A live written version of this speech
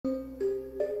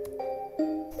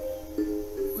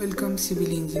Welcome civil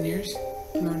engineers,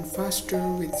 learn faster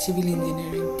with civil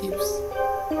engineering tips.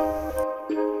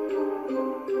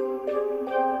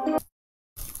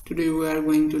 Today we are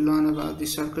going to learn about the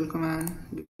circle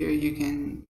command. Here you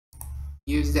can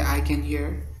use the icon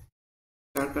here,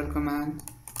 circle command,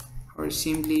 or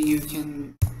simply you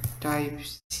can type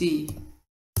C.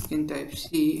 You can type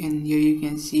C and here you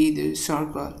can see the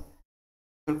circle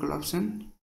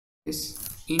option. Just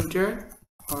enter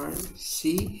or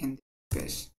C and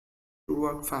press to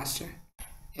work faster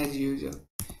as usual.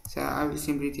 So I will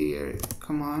simply do your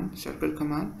command, circle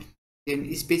command,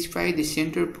 then specify the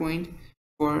center point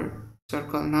for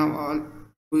circle. Now all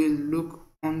will look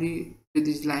only to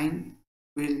this line.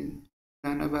 We'll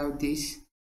learn about this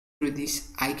through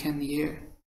this icon here.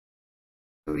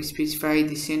 So we specify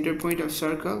the center point of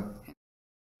circle.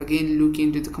 Again, look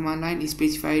into the command line,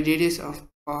 specify radius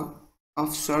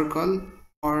of circle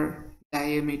or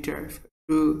diameter.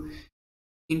 To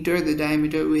enter the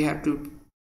diameter we have to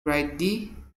write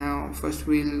D. Now first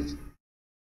we'll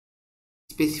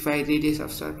specify radius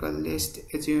of circle. Let's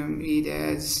assume it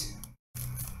as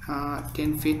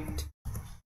 10 feet.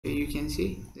 Here you can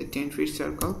see the 10 feet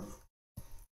circle.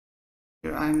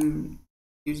 Here I'm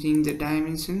using the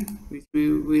dimension which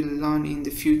we will learn in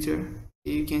the future.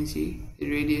 Here you can see the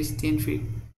radius 10 feet.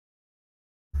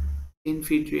 10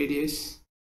 feet radius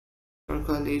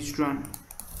circle is drawn.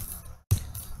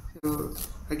 So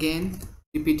again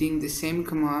repeating the same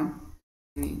command.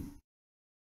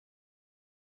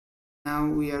 Now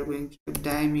we are going to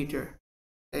diameter,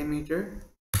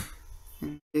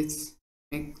 and let's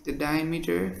make the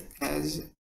diameter as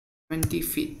 20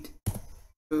 feet.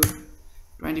 So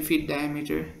 20 feet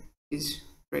diameter is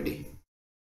ready.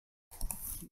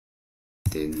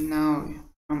 Then now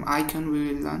from icon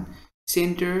we will learn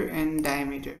center and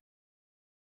diameter.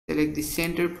 Select the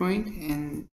center point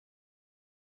and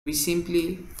we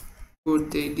simply put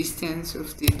the distance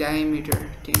of the diameter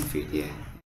 10 feet. Yeah,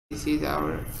 this is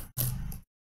our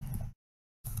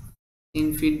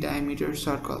 10 feet diameter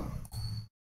circle.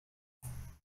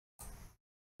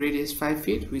 Radius 5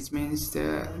 feet, which means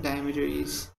the diameter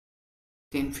is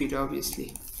 10 feet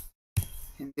obviously.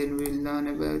 And then we'll learn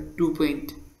about 2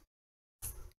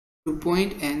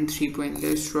 point and 3 point.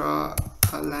 Let's draw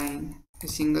a line, a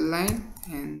single line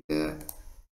and the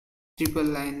triple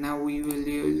line. Now we will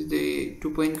use the 2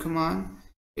 point command.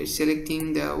 We're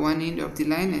selecting the one end of the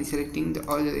line and selecting the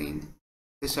other end.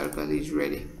 The circle is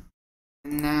ready.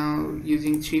 And now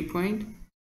using 3 point,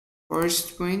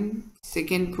 first point,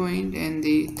 second point and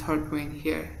the third point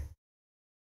here.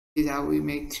 This is how we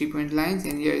make 3 point lines.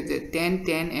 And here the 10,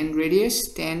 10 and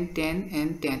radius 10, 10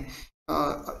 and 10.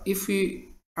 If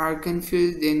you are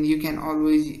confused, then you can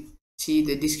always see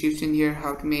the description here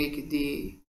how to make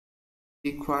the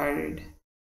required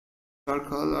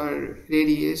circle or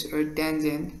radius or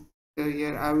tangent. So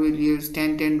here I will use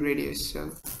 10, 10 radius.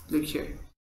 So look here,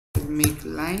 make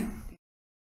line,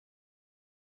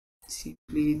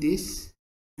 simply this,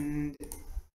 and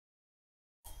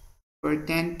for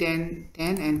 10, 10,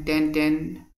 10 and 10,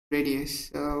 10 radius.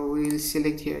 So we will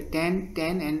select here 10,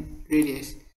 10 and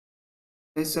radius.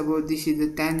 Let's suppose this is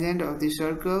the tangent of the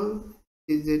circle.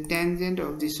 This is the tangent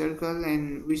of the circle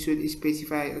and we should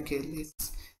specify, okay,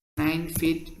 let's 9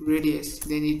 feet radius.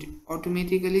 Then it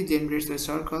automatically generates a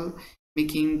circle,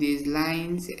 making these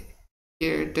lines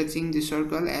here touching the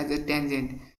circle as a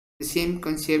tangent. The same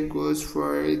concept goes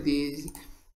for these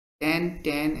 10,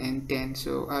 10 and 10.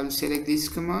 So I will select this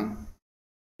command,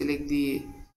 select the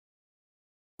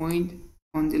point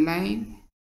on the line,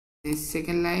 the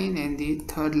second line and the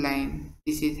third line.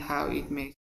 This is how it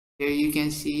makes. Here you can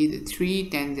see the three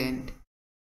tangent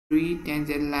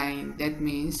line. That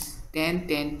means 10,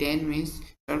 10, 10 means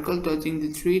circle touching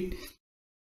the three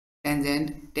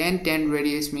tangent. 10, 10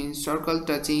 radius means circle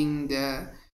touching the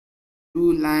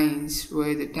two lines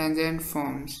where the tangent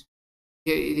forms.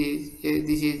 Here it is. Here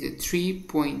this is the 3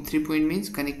 point. 3 point means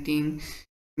connecting,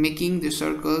 making the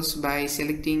circles by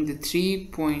selecting the 3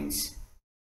 points.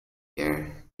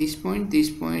 Here this point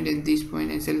and this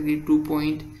point, and select the 2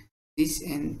 point, this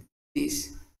and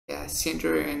this. Yeah,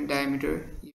 center and diameter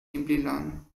you simply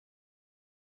learn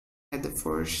at the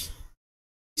first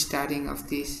starting of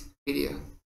this video.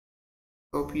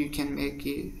 Hope you can make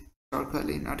a circle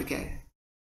in Autocad.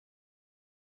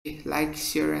 Like,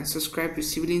 share and subscribe to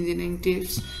civil engineering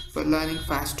tips for learning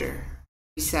faster.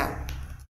 Peace out.